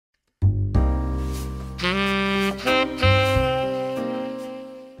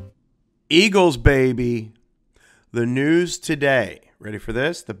Eagles, baby. The news today. Ready for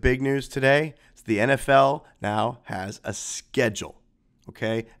this? The big news today is the NFL now has a schedule.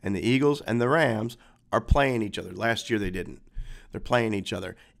 Okay? And the Eagles and the Rams are playing each other. Last year they didn't. They're playing each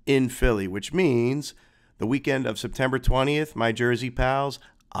other in Philly, which means the weekend of September 20th, my Jersey pals,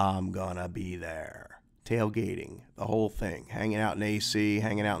 I'm gonna be there. Tailgating, the whole thing. Hanging out in AC,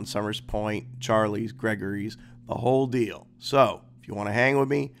 hanging out in Summers Point, Charlie's, Gregory's, the whole deal. So, if you want to hang with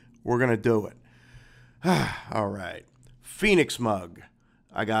me, we're going to do it. All right. Phoenix mug.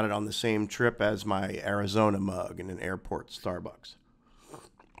 I got it on the same trip as my Arizona mug in an airport Starbucks.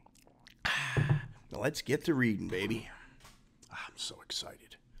 Now let's get to reading, baby. I'm so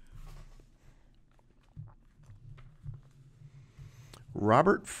excited.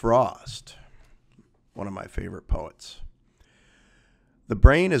 Robert Frost, one of my favorite poets. The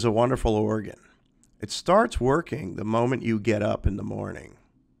brain is a wonderful organ. It starts working the moment you get up in the morning.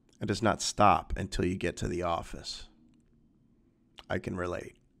 It does not stop until you get to the office. I can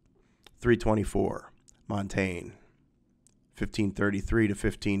relate. 324, Montaigne, 1533 to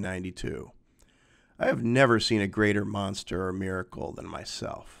 1592. I have never seen a greater monster or miracle than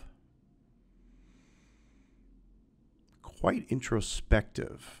myself. Quite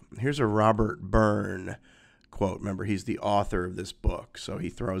introspective. Here's a Robert Byrne quote. Remember, he's the author of this book, so he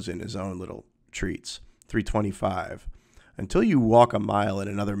throws in his own little treats. 325. Until you walk a mile in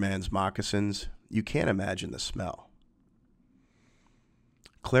another man's moccasins, you can't imagine the smell.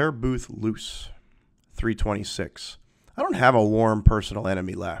 Claire Booth Luce, 326. I don't have a warm personal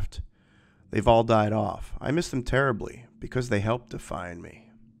enemy left. They've all died off. I miss them terribly because they helped define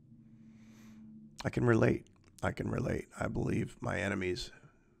me. I can relate. I believe my enemies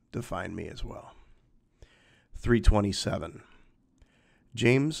define me as well. 327.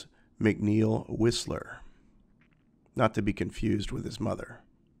 James McNeill Whistler. Not to be confused with his mother.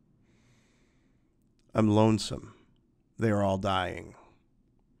 I'm lonesome. They are all dying.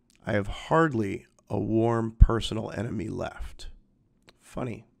 I have hardly a warm personal enemy left.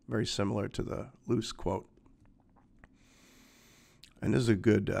 Funny, very similar to the Luce quote. And this is a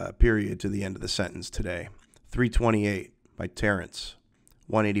good period to the end of the sentence today. 328 by Terence,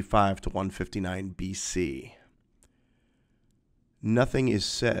 185 to 159 BC. Nothing is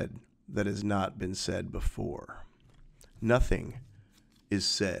said that has not been said before. Nothing is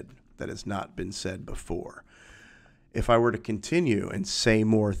said that has not been said before. If I were to continue and say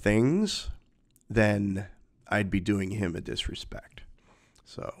more things, then I'd be doing him a disrespect.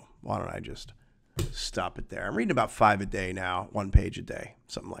 So why don't I just stop it there? I'm reading about 5 a day now, 1 page a day,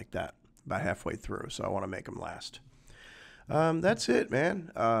 something like that, about halfway through. So I want to make them last. That's it,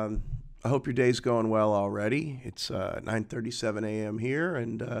 man. I hope your day's going well already. It's 9:37 a.m. here,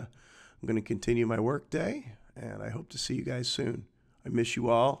 and I'm going to continue my work day. And I hope to see you guys soon. I miss you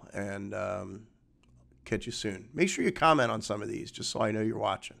all, and catch you soon. Make sure you comment on some of these, just so I know you're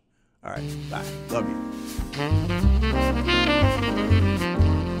watching. All right, bye. Love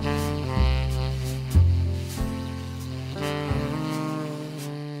you.